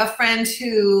have a friend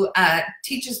who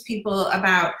teaches people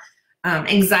about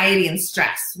anxiety and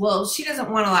stress. Well, she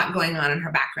doesn't want a lot going on in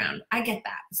her background. I get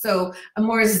that. So a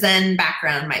more Zen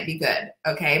background might be good,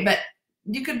 okay? But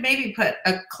you could maybe put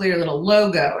a clear little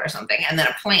logo or something and then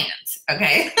a plant,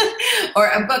 okay? Or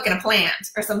a book and a plant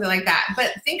or something like that.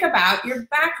 But think about your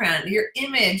background, your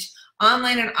image,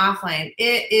 online and offline.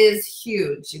 It is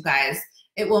huge, you guys.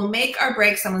 It will make or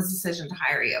break someone's decision to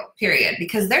hire you, period,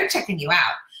 because they're checking you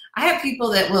out. I have people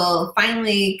that will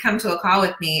finally come to a call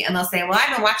with me and they'll say, well,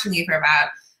 I've been watching you for about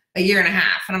a year and a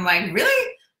half. And I'm like,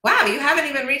 really? Wow, you haven't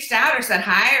even reached out or said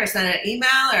hi or sent an email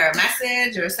or a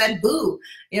message or said boo.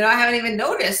 I haven't even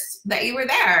noticed that you were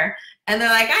there. And they're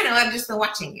like, I know, I've just been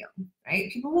watching you, right?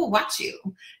 People will watch you.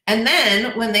 And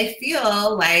then when they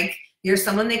feel like you're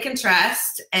someone they can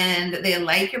trust and they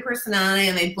like your personality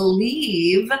and they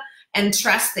believe and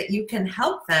trust that you can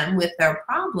help them with their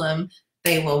problem,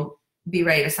 they will be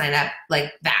ready to sign up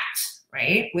like that,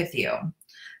 right, with you.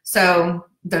 So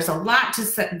there's a lot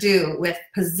to do with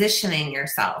positioning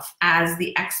yourself as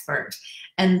the expert.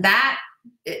 And that,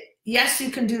 yes, you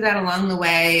can do that along the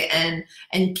way and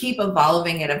keep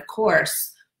evolving it, of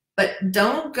course, but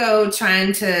don't go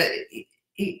trying to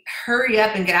hurry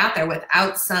up and get out there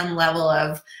without some level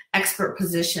of expert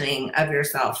positioning of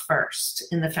yourself first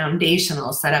in the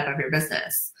foundational setup of your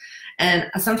business. And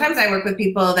sometimes I work with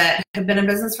people that have been in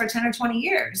business for 10 or 20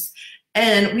 years,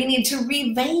 and we need to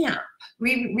revamp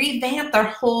their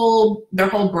whole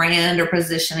brand or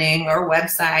positioning or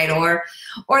website or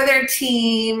their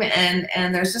team,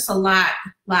 and there's just a lot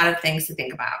of things to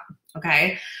think about.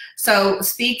 Okay, so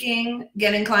speaking,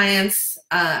 getting clients,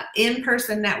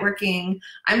 in-person networking,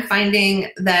 I'm finding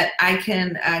that I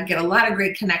can get a lot of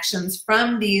great connections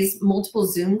from these multiple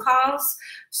Zoom calls.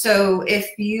 So if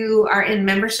you are in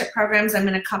membership programs, I'm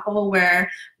in a couple where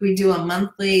we do a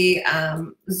monthly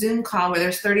Zoom call where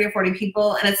there's 30 or 40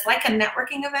 people, and it's like a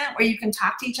networking event where you can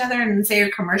talk to each other and say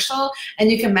your commercial, and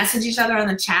you can message each other on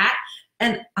the chat.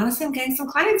 And honestly, I'm getting some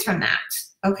clients from that.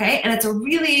 Okay, and it's a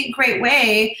really great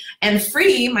way, and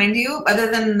free, mind you,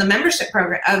 other than the membership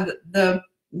program of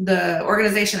the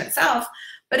organization itself,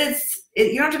 but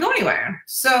you don't have to go anywhere.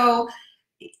 So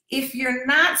if you're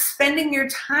not spending your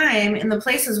time in the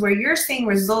places where you're seeing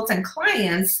results and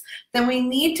clients, then we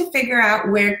need to figure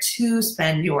out where to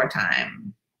spend your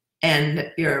time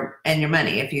and your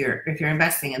money if you're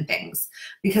investing in things,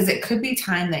 because it could be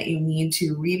time that you need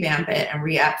to revamp it and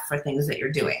re-up for things that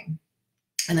you're doing.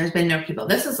 And there's been no people.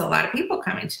 This is a lot of people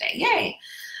coming today. Yay.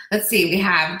 Let's see, we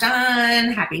have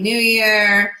Don, Happy New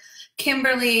Year.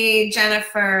 Kimberly,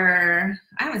 Jennifer,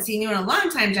 I haven't seen you in a long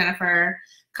time, Jennifer.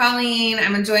 Colleen,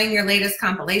 I'm enjoying your latest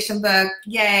compilation book.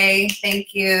 Yay,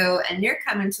 thank you. And you're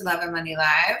coming to Love and Money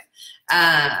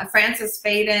Live. Francis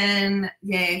Faden,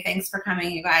 yay, thanks for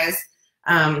coming, you guys.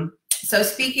 So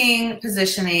speaking,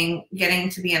 positioning, getting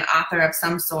to be an author of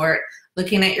some sort,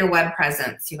 looking at your web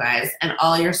presence, you guys, and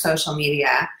all your social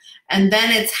media. And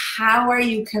then it's how are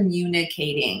you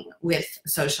communicating with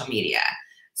social media?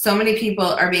 So many people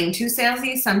are being too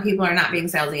salesy. Some people are not being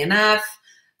salesy enough.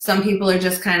 Some people are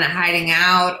just kind of hiding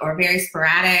out or very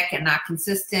sporadic and not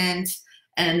consistent.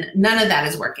 And none of that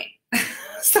is working.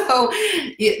 So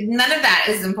none of that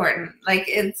is important. Like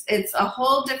it's a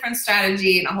whole different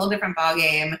strategy and a whole different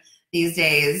ballgame these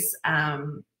days.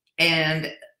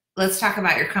 And let's talk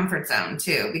about your comfort zone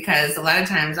too, because a lot of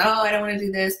times, oh, I don't want to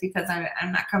do this because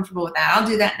I'm not comfortable with that. I'll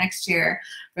do that next year.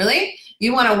 Really?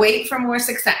 You want to wait for more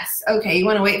success. Okay, you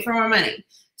want to wait for more money.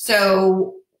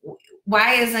 So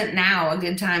why isn't now a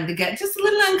good time to get just a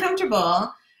little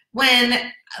uncomfortable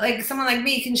when like someone like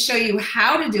me can show you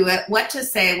how to do it, what to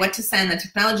say, what to send, the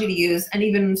technology to use, and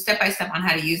even step-by-step on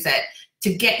how to use it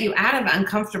to get you out of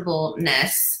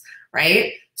uncomfortableness,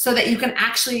 right? So that you can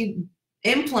actually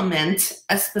implement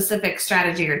a specific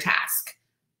strategy or task.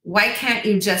 Why can't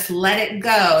you just let it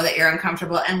go that you're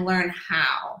uncomfortable and learn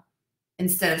how,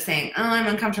 instead of saying, oh, I'm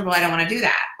uncomfortable, I don't want to do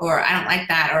that, or I don't like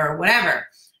that, or whatever.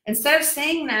 Instead of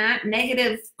saying that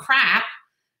negative crap,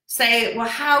 say, well,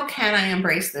 how can I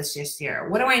embrace this this year?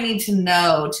 What do I need to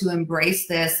know to embrace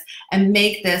this and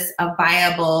make this a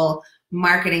viable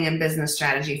marketing and business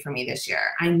strategy for me this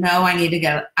year? I know I need to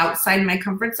get outside my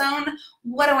comfort zone.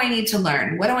 What do I need to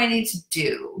learn? What do I need to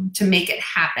do to make it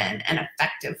happen and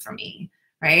effective for me,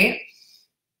 right?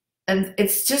 And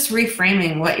it's just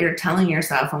reframing what you're telling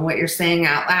yourself and what you're saying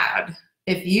out loud.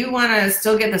 If you want to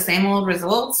still get the same old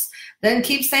results, then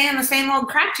keep saying the same old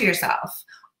crap to yourself.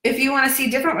 If you want to see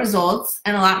different results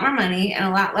and a lot more money and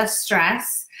a lot less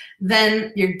stress,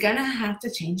 then you're going to have to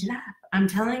change it up. I'm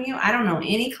telling you, I don't know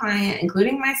any client,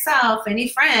 including myself, any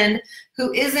friend,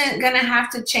 who isn't going to have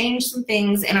to change some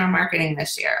things in our marketing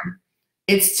this year.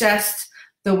 It's just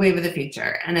the wave of the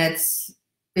future, and it's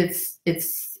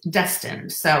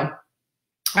destined. So,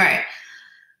 all right.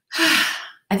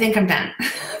 I think I'm done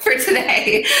for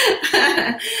today.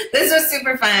 This was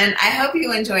super fun. I hope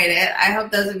you enjoyed it. I hope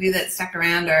those of you that stuck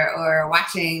around or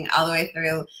watching all the way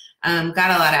through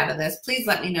got a lot out of this. Please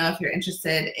let me know if you're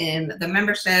interested in the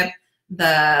membership,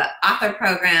 the author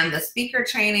program, the speaker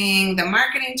training, the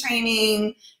marketing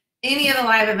training, any of the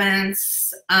live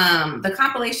events, the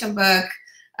compilation book.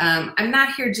 I'm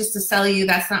not here just to sell you.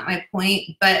 That's not my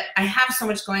point. But I have so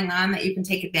much going on that you can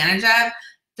take advantage of.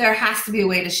 There has to be a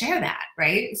way to share that,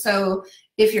 right? So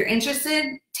if you're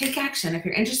interested, take action. If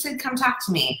you're interested, come talk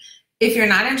to me. If you're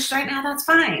not interested right now, that's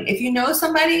fine. If you know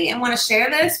somebody and want to share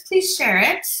this, please share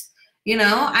it. You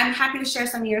know, I'm happy to share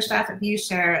some of your stuff if you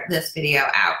share this video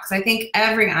out, because I think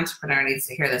every entrepreneur needs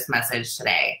to hear this message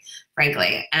today,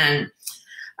 frankly. And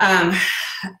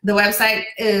the website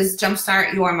is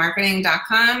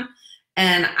jumpstartyourmarketing.com.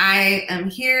 And I am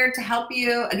here to help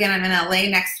you. Again, I'm in LA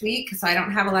next week, so I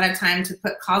don't have a lot of time to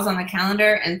put calls on the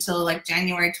calendar until like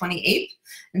January 28th,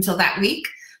 until that week.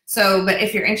 So, but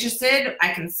if you're interested,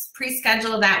 I can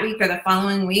pre-schedule that week or the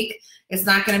following week. It's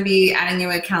not going to be adding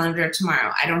you a calendar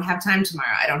tomorrow. I don't have time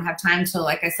tomorrow. I don't have time till,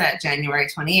 like I said, January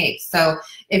 28th. So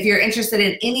if you're interested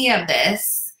in any of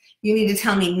this, you need to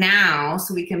tell me now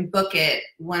so we can book it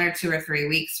 1 or 2 or 3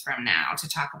 weeks from now to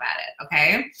talk about it,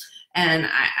 okay? And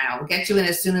I'll get you in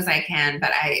as soon as I can,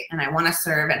 but I want to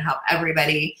serve and help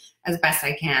everybody as best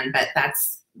I can, but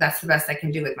that's the best I can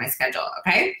do with my schedule,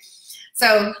 okay?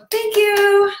 So thank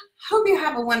you. Hope you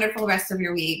have a wonderful rest of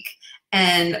your week.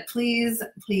 And please,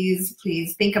 please,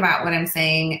 please think about what I'm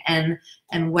saying and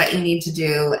what you need to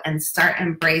do, and start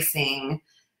embracing,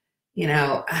 you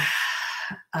know,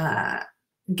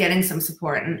 getting some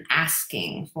support and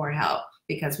asking for help,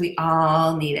 because we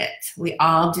all need it. We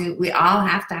all do. We all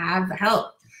have to have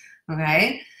help,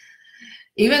 okay?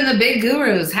 Even the big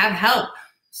gurus have help.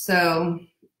 So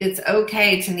it's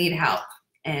okay to need help,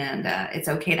 and it's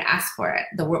okay to ask for it.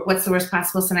 What's the worst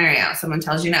possible scenario? Someone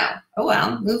tells you no. Oh,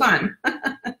 well, move on,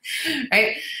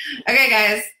 right? Okay,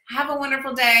 guys, have a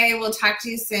wonderful day. We'll talk to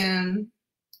you soon.